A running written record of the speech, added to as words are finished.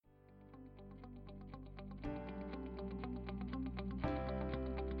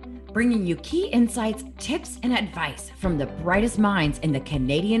bringing you key insights, tips, and advice from the brightest minds in the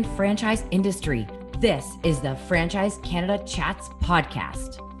Canadian franchise industry. This is the Franchise Canada Chats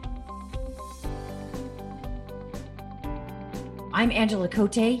podcast. I'm Angela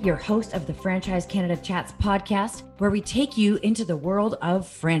Cote, your host of the Franchise Canada Chats podcast, where we take you into the world of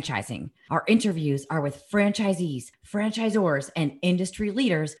franchising. Our interviews are with franchisees, franchisors, and industry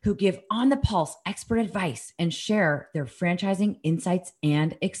leaders who give on-the-pulse expert advice and share their franchising insights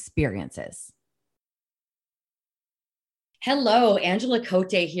and experiences. Hello, Angela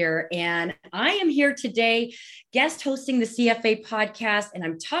Cote here, and I am here today guest hosting the CFA podcast, and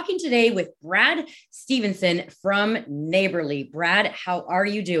I'm talking today with Brad Stevenson from Neighbourly. Brad, how are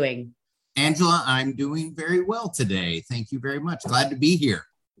you doing? Angela, I'm doing very well today. Thank you very much. Glad to be here.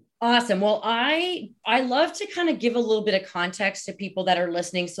 Awesome. Well, I love to kind of give a little bit of context to people that are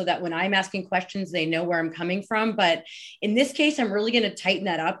listening so that when I'm asking questions, they know where I'm coming from. But in this case, I'm really going to tighten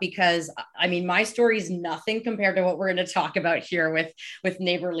that up because, I mean, my story is nothing compared to what we're going to talk about here with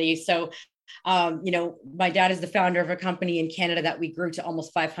Neighbourly. So, my dad is the founder of a company in Canada that we grew to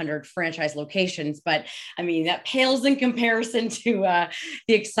almost 500 franchise locations. But I mean, that pales in comparison to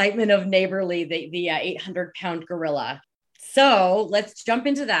the excitement of Neighbourly, the 800-pound gorilla. So let's jump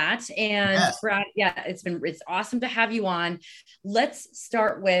into that. And yes. Brad, it's awesome to have you on. Let's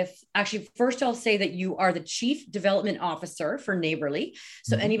start with, actually, first I'll say that you are the Chief Development Officer for Neighbourly.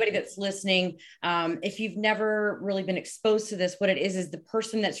 So anybody that's listening, if you've never really been exposed to this, what it is the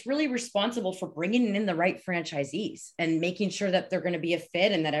person that's really responsible for bringing in the right franchisees and making sure that they're going to be a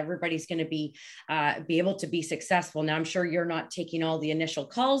fit and that everybody's going to be able to be successful. Now, I'm sure you're not taking all the initial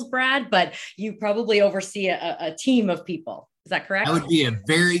calls, Brad, but you probably oversee a team of people. Is that correct? I would be a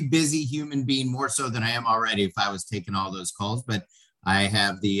very busy human being, more so than I am already if I was taking all those calls. But I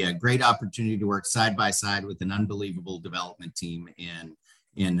have the great opportunity to work side by side with an unbelievable development team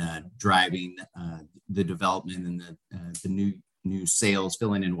in driving the development and the new sales,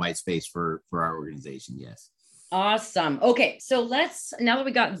 filling in white space for our organization. Yes. Awesome. Okay. So now that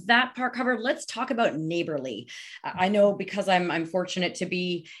we got that part covered, let's talk about Neighbourly. I know because I'm fortunate to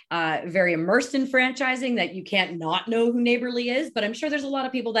be very immersed in franchising that you can't not know who Neighbourly is, but I'm sure there's a lot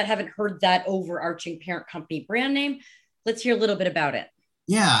of people that haven't heard that overarching parent company brand name. Let's hear a little bit about it.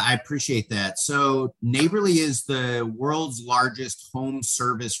 Yeah, I appreciate that. So Neighbourly is the world's largest home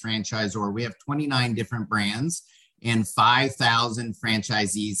service franchisor. We have 29 different brands and 5,000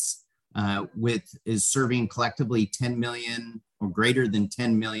 franchisees. Is serving collectively 10 million or greater than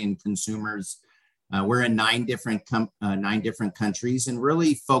 10 million consumers. We're in nine different countries and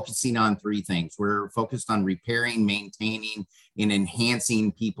really focusing on three things. We're focused on repairing, maintaining, and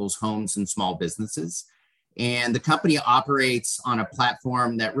enhancing people's homes and small businesses. And the company operates on a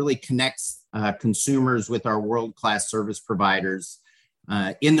platform that really connects consumers with our world-class service providers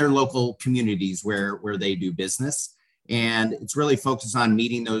in their local communities where they do business. And it's really focused on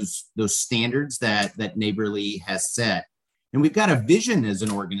meeting those standards that Neighbourly has set. And we've got a vision as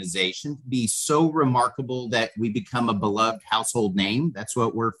an organization to be so remarkable that we become a beloved household name. That's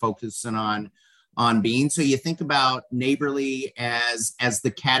what we're focusing on being. So you think about Neighbourly as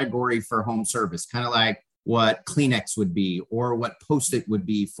the category for home service, kind of like what Kleenex would be or what Post-it would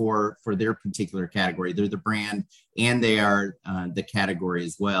be for their particular category. They're the brand and they are the category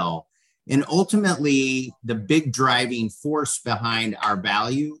as well. And ultimately, the big driving force behind our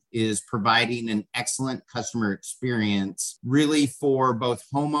value is providing an excellent customer experience, really for both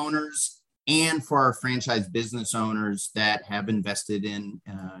homeowners and for our franchise business owners that have invested in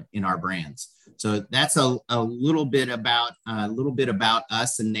our brands. So that's a little bit about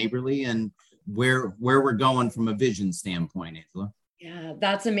us and Neighbourly and where we're going from a vision standpoint, Angela. Yeah,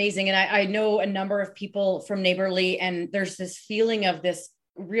 that's amazing. And I know a number of people from Neighbourly, and there's this feeling of this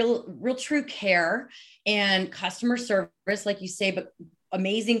real true care and customer service, like you say, but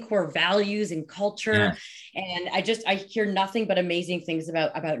amazing core values and culture. Yeah. And I hear nothing but amazing things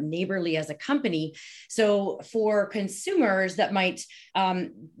about Neighbourly as a company. So for consumers that might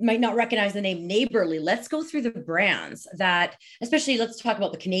not recognize the name Neighbourly, let's go through the brands that, especially let's talk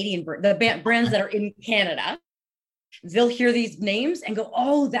about the Canadian brands that are in Canada. They'll hear these names and go,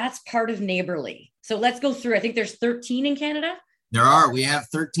 oh, that's part of Neighbourly. So let's go through. I think there's 13 in Canada. There are. We have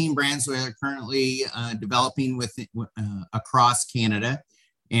 13 brands we are currently developing with across Canada,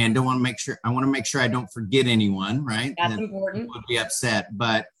 and I want to make sure I don't forget anyone. Right, that's important. Would be upset,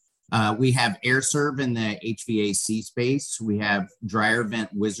 but we have AirServe in the HVAC space. We have Dryer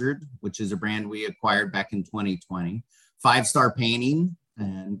Vent Wizard, which is a brand we acquired back in 2020. 5 Star Painting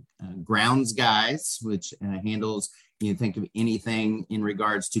and Grounds Guys, which handles think of anything in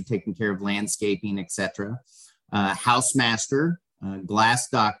regards to taking care of landscaping, etc. Housemaster, Glass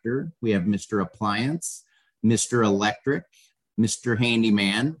Doctor. We have Mr. Appliance, Mr. Electric, Mr.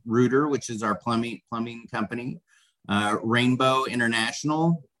 Handyman, Rooter, which is our plumbing company, Rainbow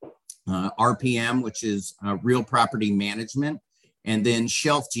International, RPM, which is Real Property Management, and then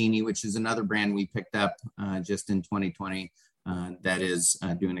Shelf Genie, which is another brand we picked up just in 2020 that is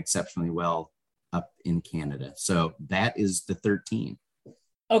doing exceptionally well up in Canada. So that is the 13.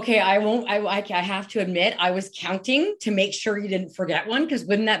 Okay, I have to admit, I was counting to make sure you didn't forget one, because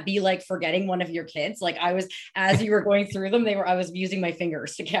wouldn't that be like forgetting one of your kids? Like I was, as you were going through them, I was using my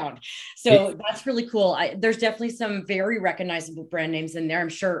fingers to count. So that's really cool. There's definitely some very recognizable brand names in there. I'm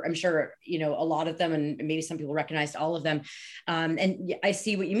sure, you know, a lot of them, and maybe some people recognized all of them. And I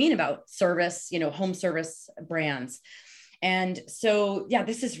see what you mean about service, you know, home service brands. And so, yeah,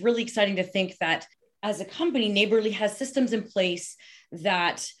 this is really exciting to think that as a company, Neighborly has systems in place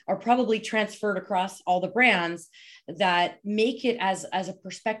that are probably transferred across all the brands that make it, as a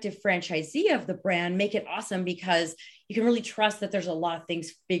prospective franchisee of the brand, make it awesome, because you can really trust that there's a lot of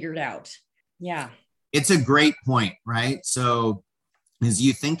things figured out. Yeah. It's a great point, right? So as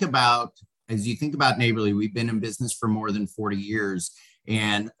you think about Neighborly, we've been in business for more than 40 years.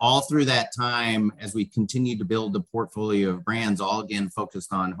 And all through that time, as we continue to build a portfolio of brands, all again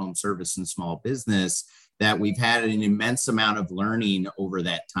focused on home service and small business, that we've had an immense amount of learning over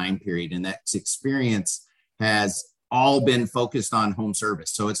that time period. And that experience has all been focused on home service.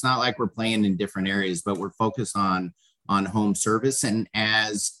 So it's not like we're playing in different areas, but we're focused on home service. And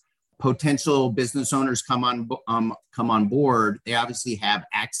as potential business owners come on board, they obviously have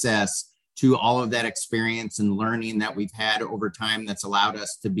access to all of that experience and learning that we've had over time that's allowed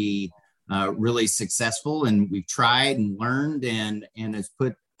us to be really successful. And we've tried and learned and has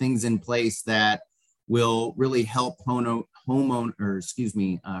put things in place that will really help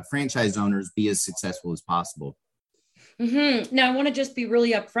franchise owners be as successful as possible. Mm-hmm. Now, I want to just be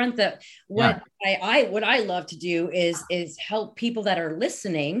really upfront that what I love to do is help people that are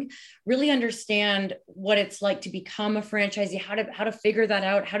listening really understand what it's like to become a franchisee, how to figure that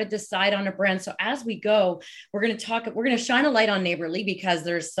out, how to decide on a brand. So as we go, we're going to shine a light on Neighborly, because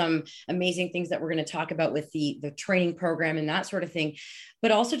there's some amazing things that we're going to talk about with the training program and that sort of thing,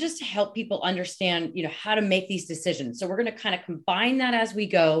 but also just to help people understand, you know, how to make these decisions. So we're going to kind of combine that as we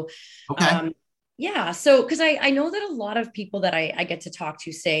go. Okay. Yeah. So, because I know that a lot of people that I get to talk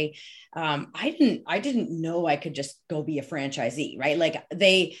to say, I didn't know I could just go be a franchisee, right? Like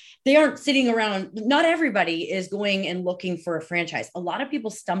they aren't sitting around. Not everybody is going and looking for a franchise. A lot of people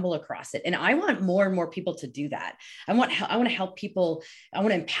stumble across it. And I want more and more people to do that. I want to help people. I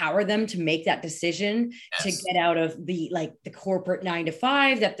want to empower them to make that decision, yes, to get out of the corporate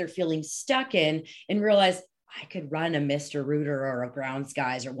 9-to-5 that they're feeling stuck in, and realize, I could run a Mr. Rooter or a Grounds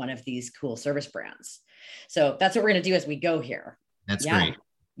Guys or one of these cool service brands. So that's what we're going to do as we go here. That's great.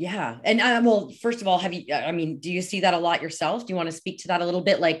 Yeah. And well, first of all, do you see that a lot yourself? Do you want to speak to that a little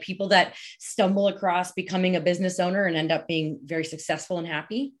bit? Like people that stumble across becoming a business owner and end up being very successful and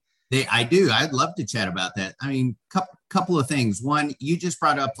happy? I do. I'd love to chat about that. I mean, couple of things. One, you just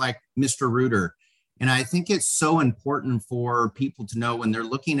brought up like Mr. Rooter. And I think it's so important for people to know when they're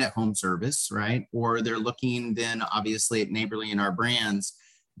looking at home service, right? Or they're looking then obviously at Neighborly and our brands,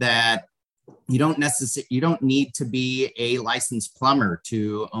 that you don't need to be a licensed plumber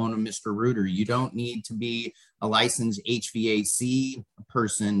to own a Mr. Rooter. You don't need to be a licensed HVAC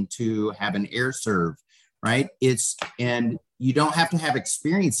person to have an air serve, right? And you don't have to have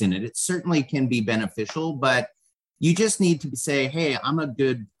experience in it. It certainly can be beneficial, but you just need to say, hey, I'm a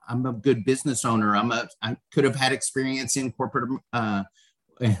good business owner. I could have had experience in corporate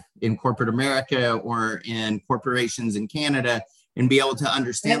America or in corporations in Canada, and be able to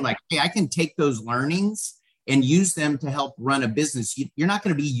understand like, hey, I can take those learnings and use them to help run a business. You're not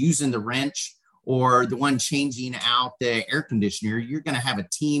going to be using the wrench or the one changing out the air conditioner. You're going to have a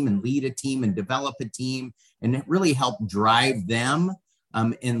team and lead a team and develop a team and really help drive them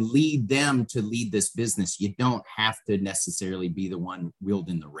and lead them to lead this business. You don't have to necessarily be the one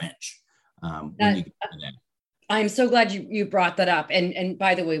wielding the wrench when you get to that. I'm so glad you brought that up. And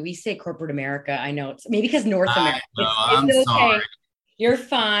by the way, we say corporate America. I know it's maybe because North America. I'm okay. Sorry. You're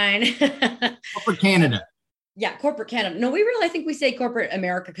fine. Corporate Canada. Yeah, corporate Canada. No, I think we say corporate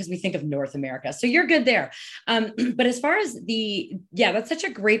America because we think of North America. So you're good there. But as far as that's such a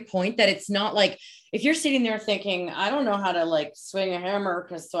great point, that it's not like if you're sitting there thinking, I don't know how to like swing a hammer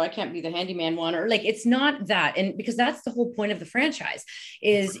so I can't be the handyman one, or like, it's not that. And because that's the whole point of the franchise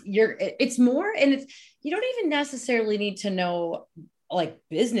is it's more, and you don't even necessarily need to know like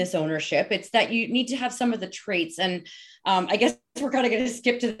business ownership. It's that you need to have some of the traits. And I guess we're kind of going to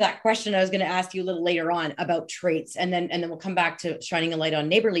skip to that question I was going to ask you a little later on about traits, and then we'll come back to shining a light on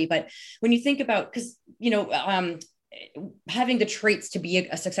Neighborly. But when you think about, because having the traits to be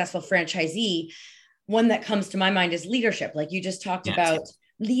a successful franchisee, one that comes to my mind is leadership. Like you just talked about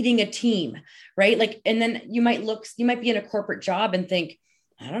leading a team, right? Like, and then you might be in a corporate job and think,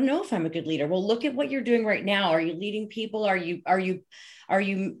 I don't know if I'm a good leader. Well, look at what you're doing right now. Are you leading people? Are you,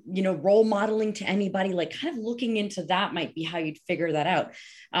 role modeling to anybody? Like kind of looking into that might be how you'd figure that out.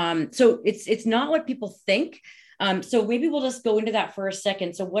 So it's not what people think. So maybe we'll just go into that for a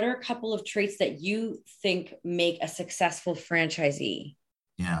second. So what are a couple of traits that you think make a successful franchisee?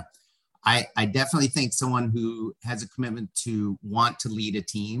 Yeah, I definitely think someone who has a commitment to want to lead a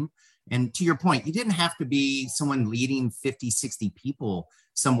team. And to your point, you didn't have to be someone leading 50, 60 people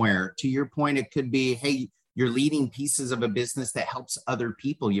somewhere. To your point, it could be, hey, you're leading pieces of a business that helps other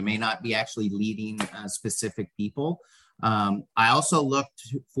people. You may not be actually leading specific people. I also look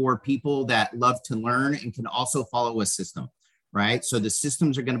for people that love to learn and can also follow a system, right? So the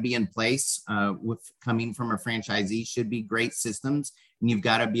systems are going to be in place with coming from a franchisee should be great systems, and you've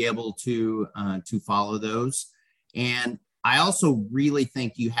got to be able to follow those. And I also really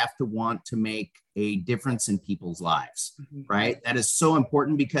think you have to want to make a difference in people's lives, right? That is so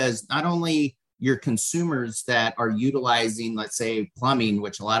important, because not only your consumers that are utilizing, let's say, plumbing,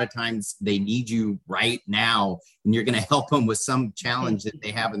 which a lot of times they need you right now, and you're going to help them with some challenge that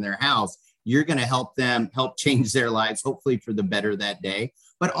they have in their house. You're going to help change their lives, hopefully for the better that day,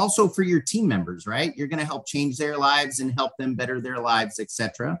 but also for your team members, right? You're going to help change their lives and help them better their lives,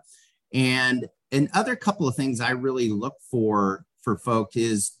 etc. And another couple of things I really look for folk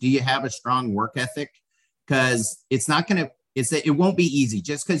is, do you have a strong work ethic? Because it won't be easy.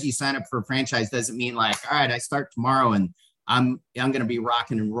 Just because you sign up for a franchise doesn't mean like, all right, I start tomorrow and I'm going to be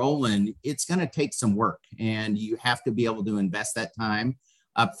rocking and rolling. It's going to take some work, and you have to be able to invest that time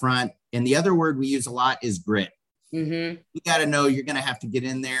up front. And the other word we use a lot is grit. You got to know you're going to have to get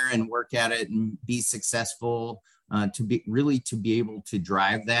in there and work at it and be successful to be able to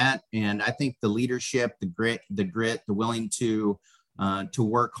drive that. And I think the leadership, the grit, the willing to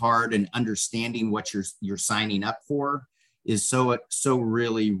work hard and understanding what you're signing up for is so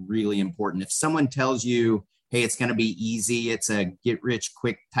really, really important. If someone tells you, hey, it's going to be easy, it's a get rich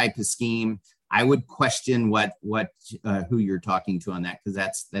quick type of scheme, I would question who you're talking to on that,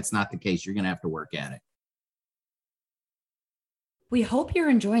 because that's not the case. You're going to have to work at it. We hope you're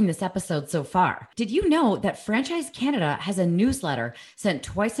enjoying this episode so far. Did you know that Franchise Canada has a newsletter sent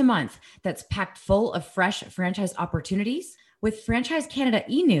twice a month that's packed full of fresh franchise opportunities? With Franchise Canada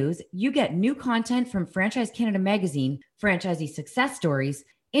e-News, you get new content from Franchise Canada magazine, franchisee success stories,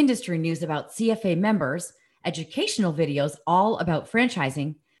 industry news about CFA members, educational videos all about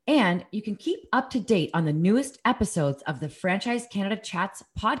franchising, and you can keep up to date on the newest episodes of the Franchise Canada Chats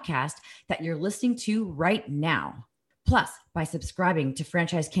podcast that you're listening to right now. Plus, by subscribing to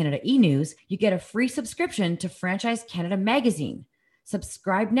Franchise Canada e-News, you get a free subscription to Franchise Canada magazine.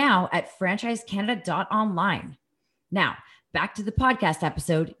 Subscribe now at franchisecanada.online. Now, back to the podcast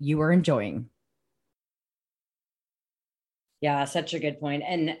episode you are enjoying. Yeah, such a good point.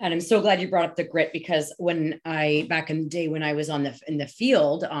 And I'm so glad you brought up the grit, because back in the day when I was on the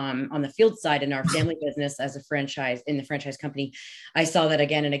field side in our family business as a franchise in the franchise company, I saw that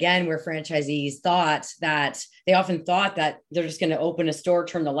again and again, where franchisees often thought that they're just going to open a store,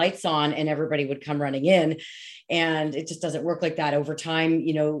 turn the lights on, and everybody would come running in. And it just doesn't work like that. Over time,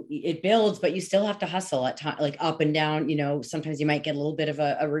 it builds, but you still have to hustle at times, like up and down. Sometimes you might get a little bit of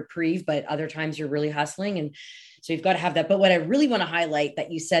a reprieve, but other times you're really hustling. And so you've got to have that. But what I really want to highlight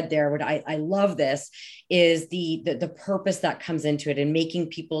that you said there, what I love this, is the purpose that comes into it and making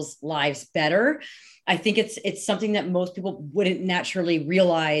people's lives better. I think it's something that most people wouldn't naturally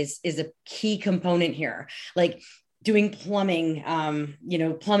realize is a key component here. Like doing plumbing,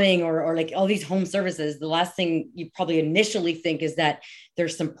 or like all these home services, the last thing you probably initially think is that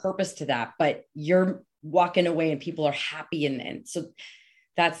there's some purpose to that, but you're walking away and people are happy. And so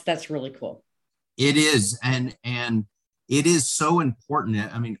that's really cool. It is. And it is so important.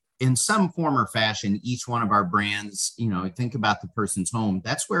 I mean, in some form or fashion, each one of our brands, think about the person's home.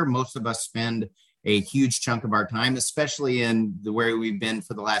 That's where most of us spend a huge chunk of our time, especially in the way we've been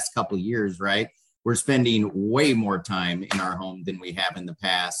for the last couple of years, right? We're spending way more time in our home than we have in the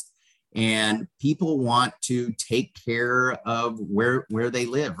past. And people want to take care of where they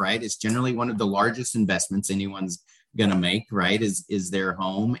live, right? It's generally one of the largest investments anyone's going to make, right? Is their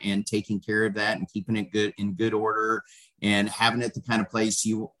home, and taking care of that and keeping it in good order and having it the kind of place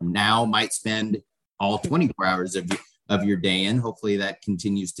you now might spend all 24 hours of your day in. Hopefully that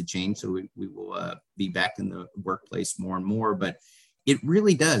continues to change. So we will be back in the workplace more and more, but it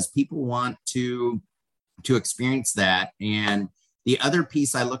really does. People want to experience that. And the other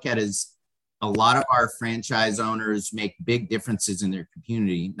piece I look at is a lot of our franchise owners make big differences in their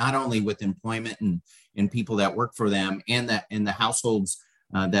community, not only with employment and people that work for them and that in the households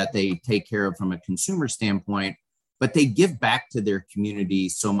that they take care of from a consumer standpoint, but they give back to their community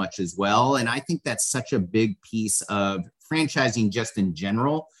so much as well. And I think that's such a big piece of franchising just in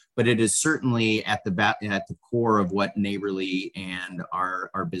general, but it is certainly at the core of what Neighborly and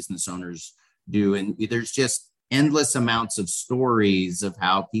our business owners do. And there's just endless amounts of stories of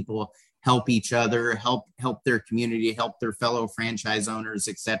how people help each other, help their community, help their fellow franchise owners,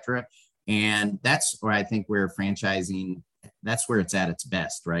 et cetera. And that's where I think franchising, that's where it's at its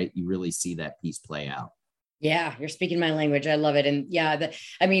best, right? You really see that piece play out. Yeah, you're speaking my language. I love it. And yeah,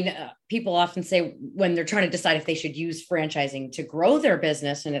 people often say when they're trying to decide if they should use franchising to grow their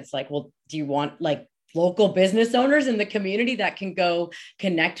business, and it's like, well, do you want like local business owners in the community that can go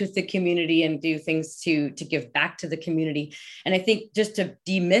connect with the community and do things to give back to the community? And I think just to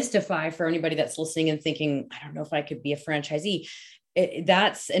demystify for anybody that's listening and thinking, I don't know if I could be a franchisee,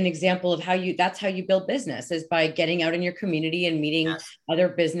 that's an example of that's how you build business, is by getting out in your community and meeting other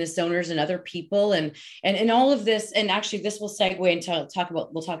business owners and other people and all of this. And actually this will segue into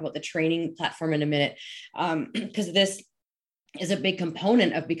we'll talk about the training platform in a minute. Because this is a big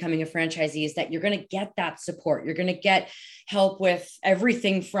component of becoming a franchisee, is that you're going to get that support. You're going to get help with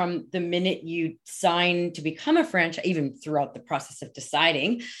everything from the minute you sign to become a franchise, even throughout the process of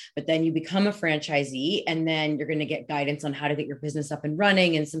deciding, but then you become a franchisee, and then you're going to get guidance on how to get your business up and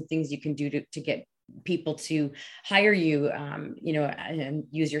running and some things you can do to get people to hire you, and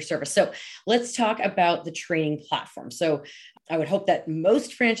use your service. So let's talk about the training platform. So I would hope that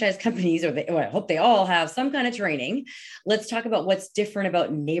most franchise companies, I hope they all have some kind of training. Let's talk about what's different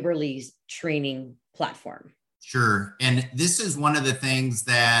about Neighborly's training platform. Sure. And this is one of the things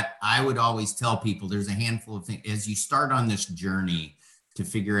that I would always tell people. There's a handful of things as you start on this journey to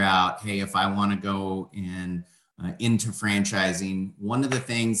figure out, hey, if I want to go into franchising, one of the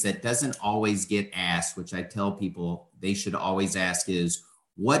things that doesn't always get asked, which I tell people they should always ask, is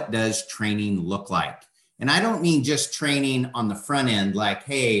what does training look like? And I don't mean just training on the front end, like,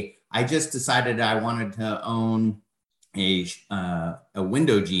 hey, I just decided I wanted to own a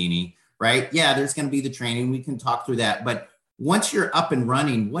window genie, right? Yeah, there's going to be the training. We can talk through that. But once you're up and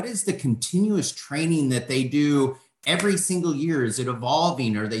running, what is the continuous training that they do every single year? Is it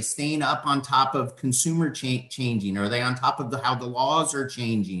evolving? Are they staying up on top of consumer changing? Are they on top of how the laws are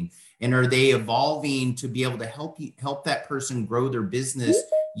changing? And are they evolving to be able to help that person grow their business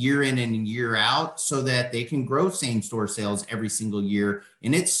year in and year out so that they can grow same store sales every single year?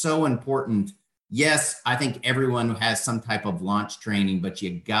 And it's so important. Yes, I think everyone has some type of launch training, but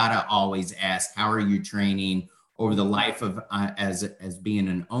you gotta always ask, how are you training over the life of as being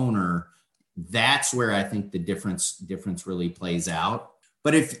an owner? That's where I think the difference really plays out.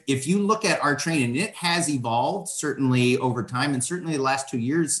 But if you look at our training, it has evolved certainly over time, and certainly the last 2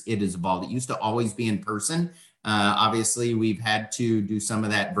 years it has evolved. It used to always be in person. Obviously, we've had to do some of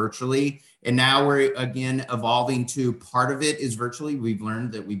that virtually, and now we're again evolving to part of it is virtually. We've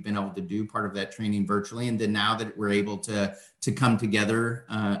learned that we've been able to do part of that training virtually, and then now that we're able to come together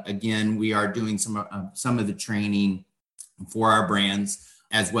again, we are doing some of the training for our brands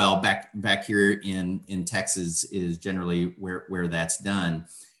as well. Back here in Texas is generally where that's done.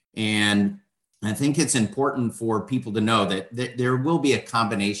 And I think it's important for people to know that there will be a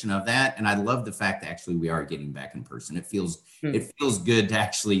combination of that. And I love the fact that actually we are getting back in person. It feels good to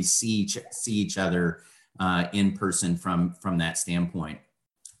actually see each other in person from that standpoint.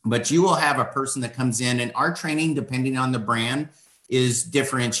 But you will have a person that comes in, and our training, depending on the brand, is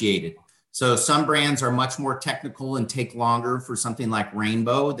differentiated. So some brands are much more technical and take longer. For something like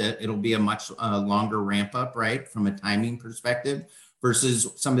Rainbow, that it'll be a much longer ramp up, right, from a timing perspective, versus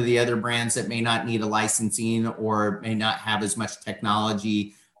some of the other brands that may not need a licensing or may not have as much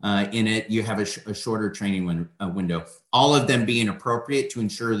technology in it. You have a shorter training window, all of them being appropriate to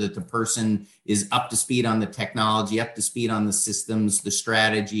ensure that the person is up to speed on the technology, up to speed on the systems, the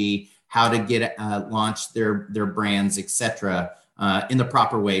strategy, how to get launch their brands, et cetera, in the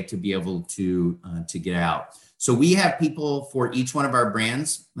proper way to be able to get out. So we have people for each one of our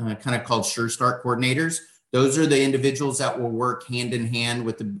brands, kind of called Sure Start coordinators. Those are the individuals that will work hand in hand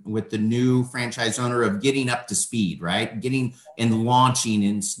with the new franchise owner of getting up to speed, right? Getting and launching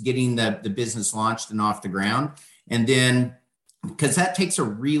and getting the business launched and off the ground. And then, because that takes a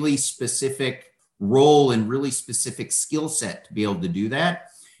really specific role and really specific skill set to be able to do that.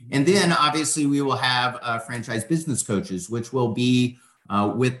 And then obviously we will have franchise business coaches, which will be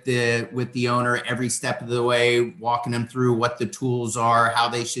with the owner every step of the way, walking them through what the tools are, how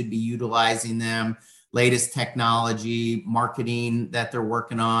they should be utilizing them, latest technology, marketing that they're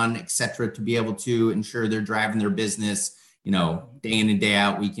working on, et cetera, to be able to ensure they're driving their business, day in and day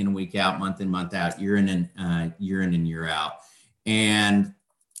out, week in and week out, month in, month out, year in and year out. And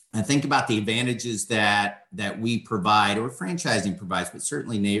I think about the advantages that we provide, or franchising provides, but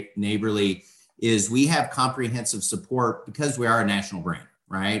certainly Neighborly, is we have comprehensive support because we are a national brand,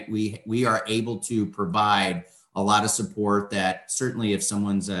 right? We are able to provide a lot of support that certainly if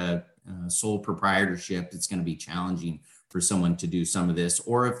someone's a sole proprietorship, it's going to be challenging for someone to do some of this,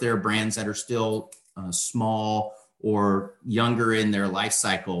 or if there are brands that are still small or younger in their life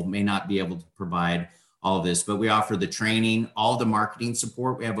cycle, may not be able to provide all of this. But we offer the training, all the marketing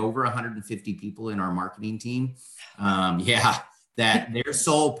support. We have over 150 people in our marketing team. That their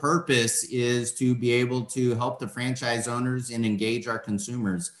sole purpose is to be able to help the franchise owners and engage our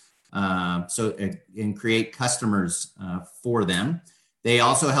consumers, and create customers for them. They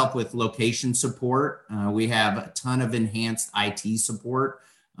also help with location support. We have a ton of enhanced IT support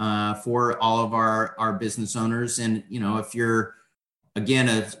for all of our business owners. And, if you're, again,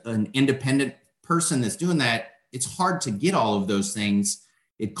 an independent person that's doing that, it's hard to get all of those things.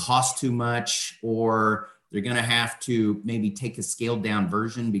 It costs too much, or they're going to have to maybe take a scaled down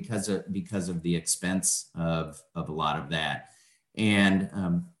version because of the expense of a lot of that.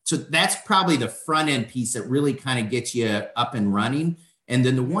 And so that's probably the front end piece that really kind of gets you up and running. And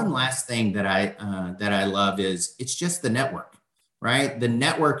then the one last thing that I love is it's just the network, right? The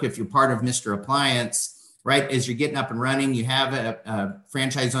network, if you're part of Mr. Appliance, right, as you're getting up and running, you have a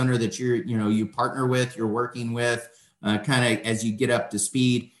franchise owner that you partner with, you're working with, kind of as you get up to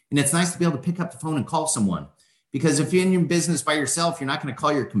speed. And it's nice to be able to pick up the phone and call someone, because if you're in your business by yourself, you're not going to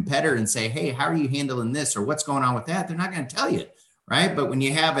call your competitor and say, hey, how are you handling this? Or what's going on with that? They're not going to tell you, right? But when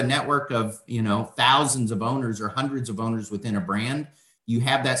you have a network of, thousands of owners or hundreds of owners within a brand, you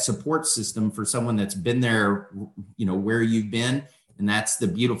have that support system for someone that's been there, where you've been. And that's the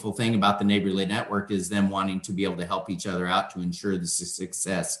beautiful thing about the Neighborly Network, is them wanting to be able to help each other out to ensure the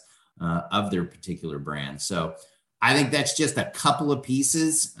success of their particular brand. So I think that's just a couple of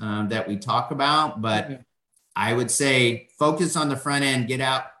pieces that we talk about, but I would say focus on the front end, get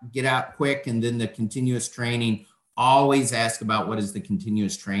out quick, and then the continuous training. Always ask about what is the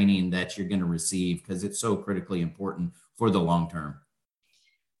continuous training that you're going to receive, because it's so critically important for the long term.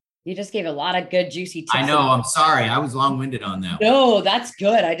 You just gave a lot of good, juicy tips. I know. I'm sorry. I was long-winded on that. No, that's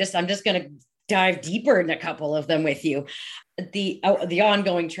good. I'm just going to dive deeper in a couple of them with you. The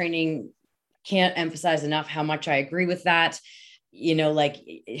ongoing training, can't emphasize enough how much I agree with that.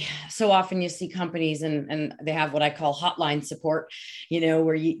 So often you see companies and they have what I call hotline support, where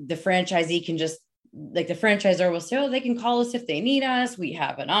the franchisee can just, like, the franchisor will say, oh, they can call us if they need us. We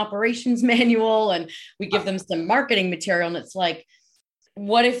have an operations manual and we give them some marketing material. And it's like,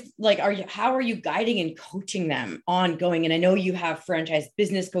 what if, how are you guiding and coaching them ongoing? And I know you have franchise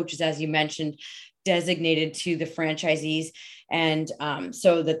business coaches, as you mentioned, designated to the franchisees, and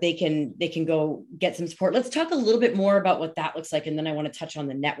so that they can go get some support. Let's talk a little bit more about what that looks like, and then I want to touch on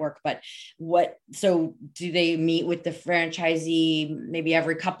the network. But so do they meet with the franchisee maybe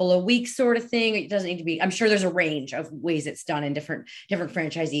every couple of weeks, sort of thing? It doesn't need to be. I'm sure there's a range of ways it's done in different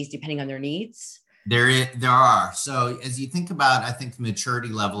franchisees depending on their needs. There are. So as you think about, I think, the maturity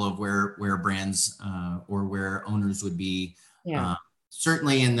level of where brands or where owners would be,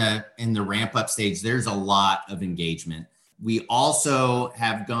 certainly in the ramp up stage, there's a lot of engagement. We also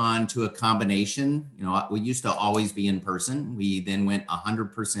have gone to a combination. We used to always be in person. We then went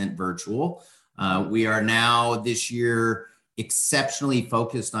 100% virtual. We are now this year exceptionally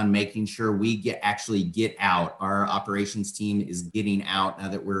focused on making sure we actually get out. Our operations team is getting out now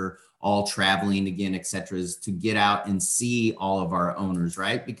that we're all traveling again, et cetera, is to get out and see all of our owners,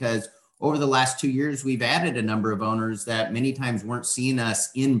 right? Because over the last 2 years, we've added a number of owners that many times weren't seeing us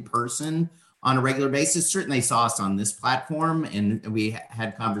in person on a regular basis. Certainly they saw us on this platform and we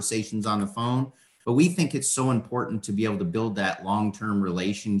had conversations on the phone, but we think it's so important to be able to build that long-term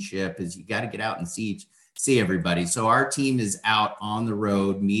relationship, is you got to get out and see everybody. So our team is out on the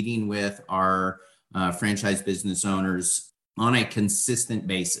road meeting with our franchise business owners on a consistent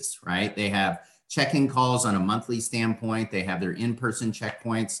basis, right? They have check-in calls on a monthly standpoint. They have their in-person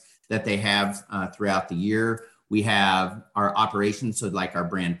checkpoints that they have throughout the year. We have our operations, so like our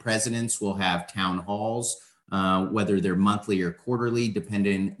brand presidents will have town halls, whether they're monthly or quarterly,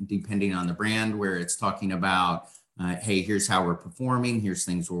 depending on the brand, where it's talking about hey, here's how we're performing, here's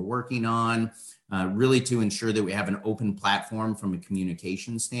things we're working on, really to ensure that we have an open platform from a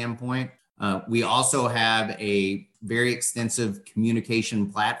communication standpoint. We also have a very extensive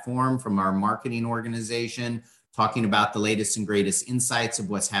communication platform from our marketing organization, talking about the latest and greatest insights of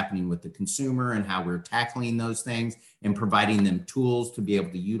what's happening with the consumer and how we're tackling those things and providing them tools to be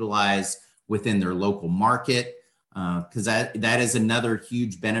able to utilize within their local market. Because that is another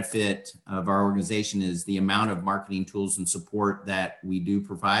huge benefit of our organization, is the amount of marketing tools and support that we do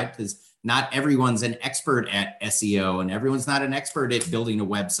provide, because not everyone's an expert at SEO and everyone's not an expert at building a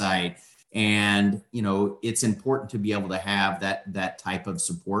website. And, it's important to be able to have that type of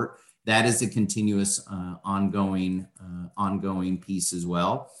support. That is a continuous ongoing piece as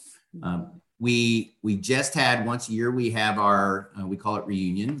well. We just had, once a year, we have our, we call it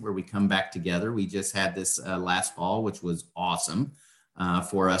reunion, where we come back together. We just had this last fall, which was awesome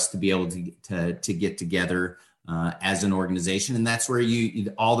for us to be able to get together as an organization. And that's where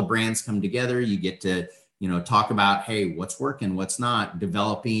all the brands come together. You get to, talk about, hey, what's working, what's not,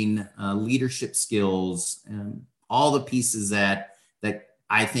 developing leadership skills, and all the pieces that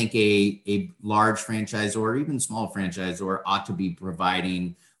I think a large franchisor or even small franchisor ought to be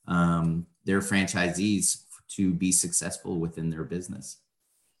providing their franchisees to be successful within their business.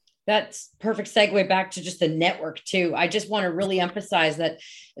 That's perfect segue back to just the network too. I just want to really emphasize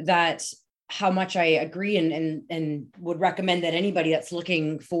that how much I agree and would recommend that anybody that's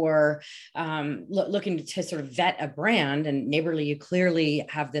looking for looking to sort of vet a brand, and Neighborly, you clearly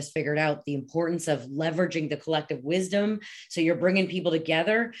have this figured out, the importance of leveraging the collective wisdom. So you're bringing people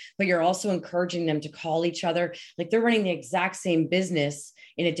together, but you're also encouraging them to call each other like they're running the exact same business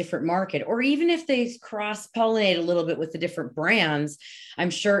in a different market, or even if they cross-pollinate a little bit with the different brands. I'm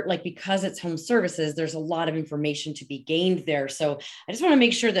sure, like, because it's home services, there's a lot of information to be gained there. So I just want to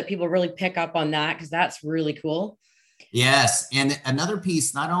make sure that people really pick up on that, because that's really cool. Yes. And another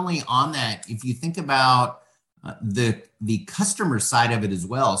piece, not only on that, if you think about the customer side of it as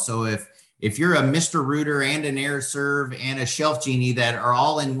well. So if you're a Mr. Rooter and an Air Serv and a Shelf Genie that are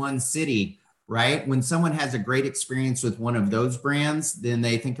all in one city, right? When someone has a great experience with one of those brands, then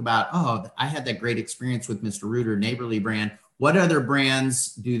they think about, oh, I had that great experience with Mr. Rooter, Neighborly brand. What other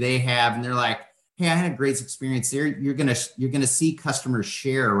brands do they have? And they're like, hey, I had a great experience there. You're gonna see customers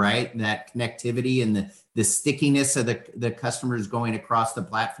share, right? That connectivity and the stickiness of the customers going across the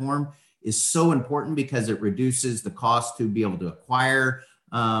platform is so important, because it reduces the cost to be able to acquire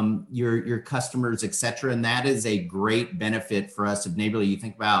your customers, et cetera. And that is a great benefit for us of Neighborly. You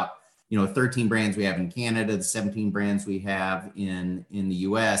think about 13 brands we have in Canada, the 17 brands we have in the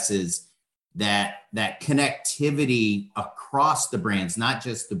US, is that connectivity across the brands, not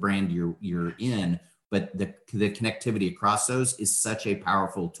just the brand you're in, but the connectivity across those is such a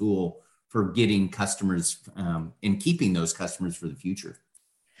powerful tool for getting customers and keeping those customers for the future.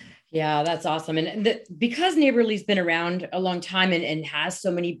 Yeah, that's awesome. And because Neighborly's been around a long time and has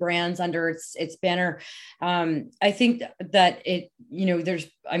so many brands under its banner, I think that there's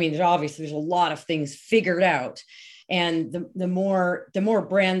obviously there's a lot of things figured out. And the more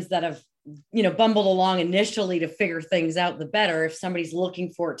brands that have, bumbled along initially to figure things out, the better, if somebody's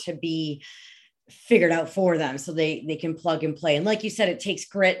looking for it to be figured out for them so they can plug and play. And like you said, it takes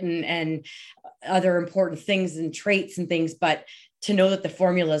grit and other important things and traits and things, but to know that the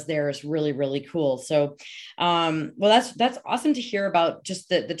formula's there is really, really cool. So, that's awesome to hear about, just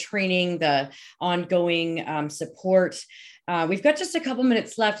the training, the ongoing support. We've got just a couple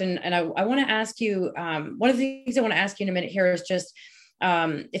minutes left, and I want to ask you, one of the things I want to ask you in a minute here is just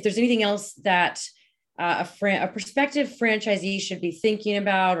if there's anything else that a prospective franchisee should be thinking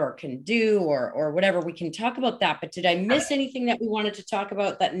about or can do, or whatever, we can talk about that. But did I miss anything that we wanted to talk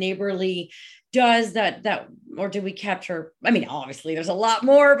about that Neighborly does that, or did we capture? I mean, obviously there's a lot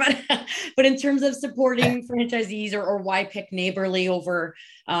more, but in terms of supporting franchisees or why pick Neighborly over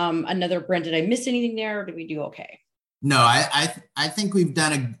another brand, did I miss anything there, or did we do okay? No, I think we've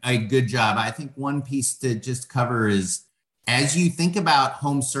done a good job. I think one piece to just cover is, as you think about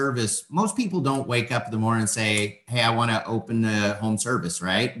home service, most people don't wake up in the morning and say, hey, I want to open a home service,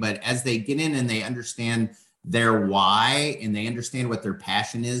 right? But as they get in and they understand their why and they understand what their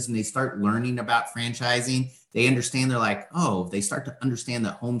passion is and they start learning about franchising, they understand, they're like, oh, they start to understand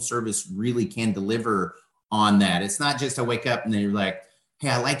that home service really can deliver on that. It's not just I wake up and then you're like, hey,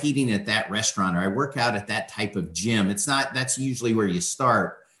 I like eating at that restaurant, or I work out at that type of gym. It's not, that's usually where you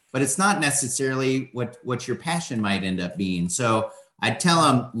start, but it's not necessarily what your passion might end up being. So I tell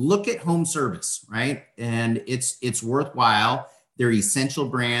them, look at home service, right? And it's worthwhile. They're essential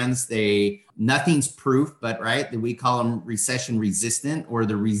brands. Nothing's proof, but right, we call them recession resistant, or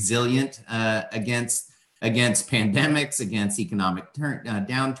the resilient against against pandemics, against economic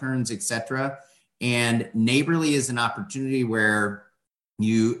downturns, et cetera. And Neighborly is an opportunity where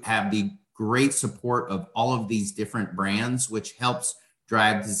you have the great support of all of these different brands, which helps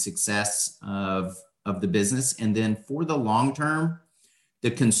drive the success of the business. And then for the long term, the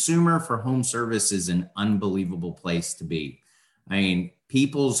consumer for home service is an unbelievable place to be. I mean,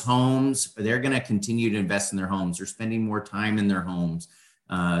 people's homes, they're going to continue to invest in their homes. They're spending more time in their homes.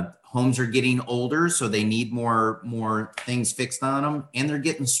 Homes are getting older, so they need more things fixed on them, and they're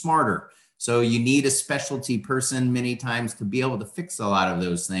getting smarter. So you need a specialty person many times to be able to fix a lot of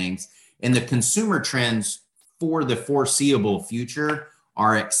those things. And the consumer trends for the foreseeable future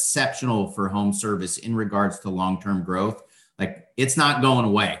are exceptional for home service in regards to long-term growth. Like, it's not going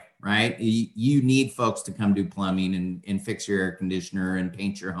away, right? You need folks to come do plumbing and fix your air conditioner and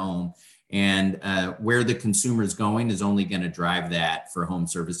paint your home. And where the consumer is going is only going to drive that for home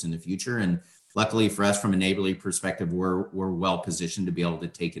service in the future. And luckily for us, from a Neighborly perspective, we're well positioned to be able to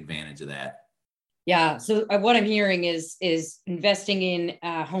take advantage of that. Yeah. So what I'm hearing is investing in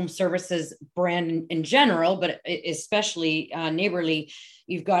home services brand in general, but especially Neighborly.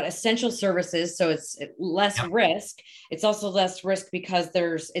 You've got essential services, so it's less risk. It's also less risk because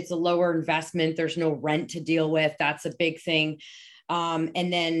it's a lower investment. There's no rent to deal with. That's a big thing.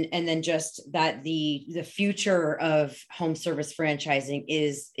 And then just that the future of home service franchising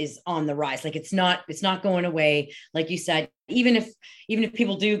is on the rise. Like, it's not going away. Like you said, even if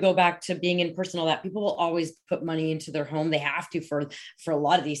people do go back to being in person, all that, people will always put money into their home. They have to for a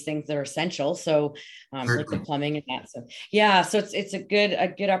lot of these things that are essential. So like the plumbing and that. So yeah, so it's a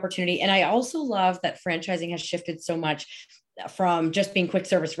good opportunity. And I also love that franchising has shifted so much from just being quick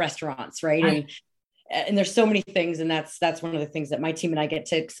service restaurants, right? And there's so many things. And that's one of the things that my team and I get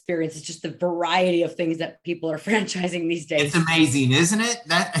to experience, is just the variety of things that people are franchising these days. It's amazing, isn't it?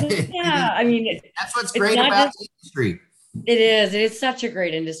 Yeah. I mean, that's what's great about the industry. It is such a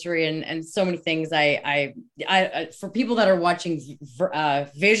great industry, and so many things. I for people that are watching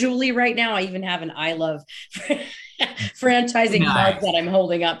visually right now, I even have an I love franchising mug that I'm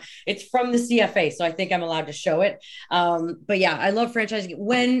holding up. It's from the CFA, so I think I'm allowed to show it. But yeah, I love franchising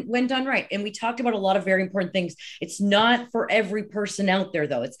when done right. And we talked about a lot of very important things. It's not for every person out there,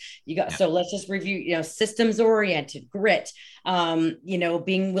 though. So let's just review. Systems oriented, grit.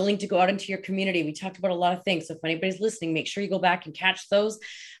 Being willing to go out into your community. We talked about a lot of things. So if anybody's listening, make sure you go back and catch those.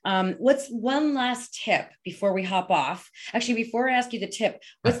 What's one last tip before we hop off? Actually, before I ask you the tip,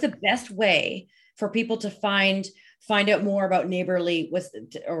 what's the best way for people to find out more about Neighborly,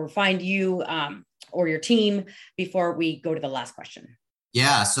 or find you or your team before we go to the last question?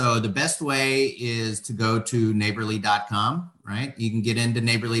 Yeah. So the best way is to go to neighborly.com, right? You can get into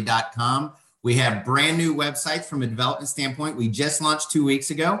neighborly.com. We have brand new websites from a development standpoint. We just launched 2 weeks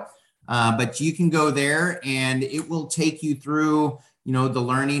ago, but you can go there and it will take you through, the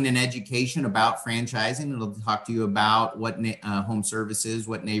learning and education about franchising. It'll talk to you about what home service is,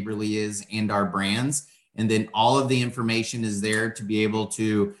 what Neighborly is, and our brands. And then all of the information is there to be able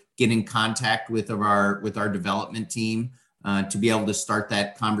to get in contact with our development team to be able to start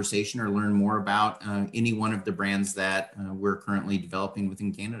that conversation or learn more about any one of the brands that we're currently developing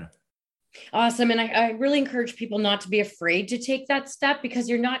within Canada. Awesome. And I really encourage people not to be afraid to take that step, because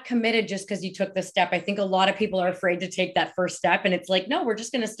you're not committed just because you took the step. I think a lot of people are afraid to take that first step, and it's like, no, we're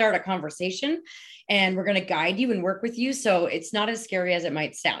just going to start a conversation and we're going to guide you and work with you. So it's not as scary as it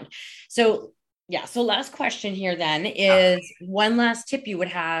might sound. So yeah. So last question here then is one last tip you would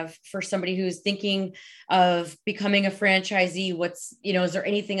have for somebody who's thinking of becoming a franchisee. Is there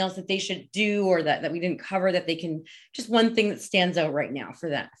anything else that they should do, or that we didn't cover, that they can, just one thing that stands out right now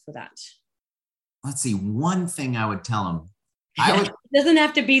for that? Let's see. One thing I would tell them. It doesn't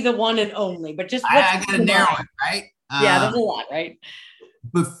have to be the one and only, but just I got to narrow it, right? Yeah, there's a lot, right?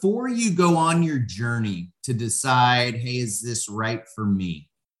 Before you go on your journey to decide, hey, is this right for me?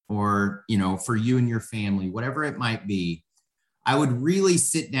 Or, for you and your family, whatever it might be, I would really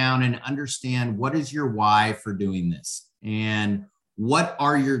sit down and understand, what is your why for doing this? And what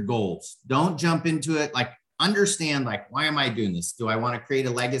are your goals? Don't jump into it. Understand, why am I doing this? Do I want to create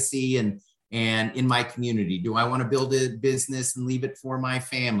a legacy and in my community? Do I want to build a business and leave it for my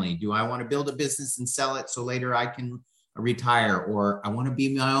family? Do I want to build a business and sell it so later I can retire? Or I want to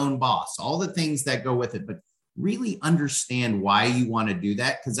be my own boss? All the things that go with it. But really understand why you want to do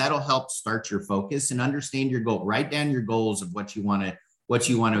that, because that'll help start your focus, and understand your goal. Write down your goals of what you want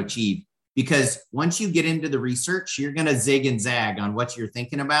to achieve, because once you get into the research, you're going to zig and zag on what you're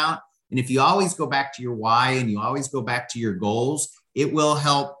thinking about. And if you always go back to your why and you always go back to your goals, it'll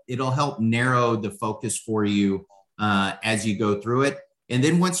help narrow the focus for you as you go through it. And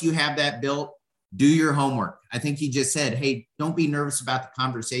then once you have that built, do your homework. I think he just said, hey, don't be nervous about the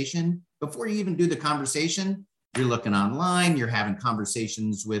conversation. Before you even do the conversation, you're looking online, you're having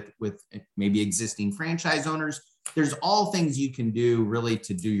conversations with maybe existing franchise owners. There's all things you can do really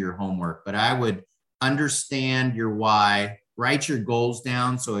to do your homework, but I would understand your why, write your goals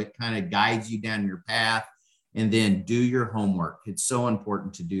down so it kind of guides you down your path, and then do your homework. It's so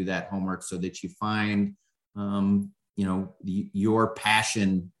important to do that homework so that you find, your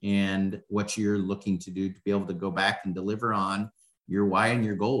passion and what you're looking to do to be able to go back and deliver on your why and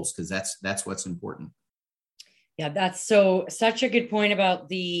your goals, because that's what's important. Yeah, that's such a good point about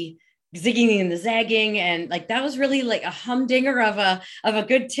the zigging and the zagging. And like, that was really like a humdinger of a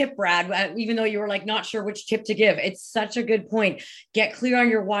good tip, Brad, even though you were like, not sure which tip to give. It's such a good point. Get clear on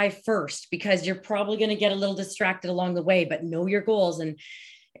your why first, because you're probably going to get a little distracted along the way, but know your goals and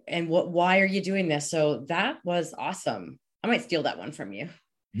why are you doing this? So that was awesome. I might steal that one from you.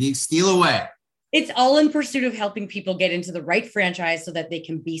 You steal away. It's all in pursuit of helping people get into the right franchise so that they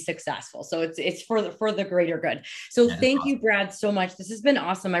can be successful. So it's for the greater good. So thank you, Brad, so much. This has been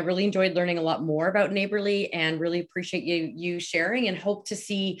awesome. I really enjoyed learning a lot more about Neighborly and really appreciate you sharing, and hope to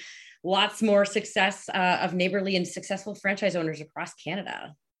see lots more success of Neighborly and successful franchise owners across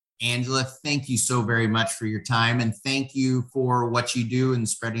Canada. Angela, thank you so very much for your time, and thank you for what you do in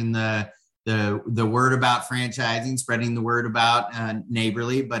spreading the word about franchising, spreading the word about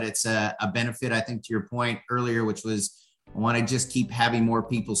Neighborly. But it's a benefit, I think, to your point earlier, which was I want to just keep having more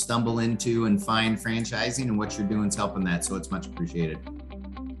people stumble into and find franchising, and what you're doing is helping that. So it's much appreciated.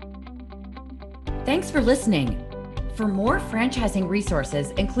 Thanks for listening. For more franchising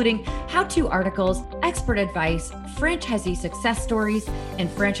resources, including how-to articles, expert advice, franchisee success stories,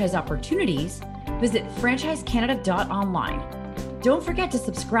 and franchise opportunities, visit franchisecanada.online. Don't forget to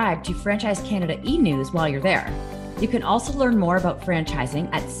subscribe to Franchise Canada e-News while you're there. You can also learn more about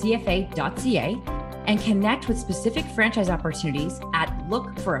franchising at cfa.ca and connect with specific franchise opportunities at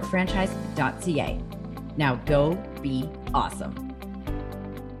lookforafranchise.ca. Now go be awesome.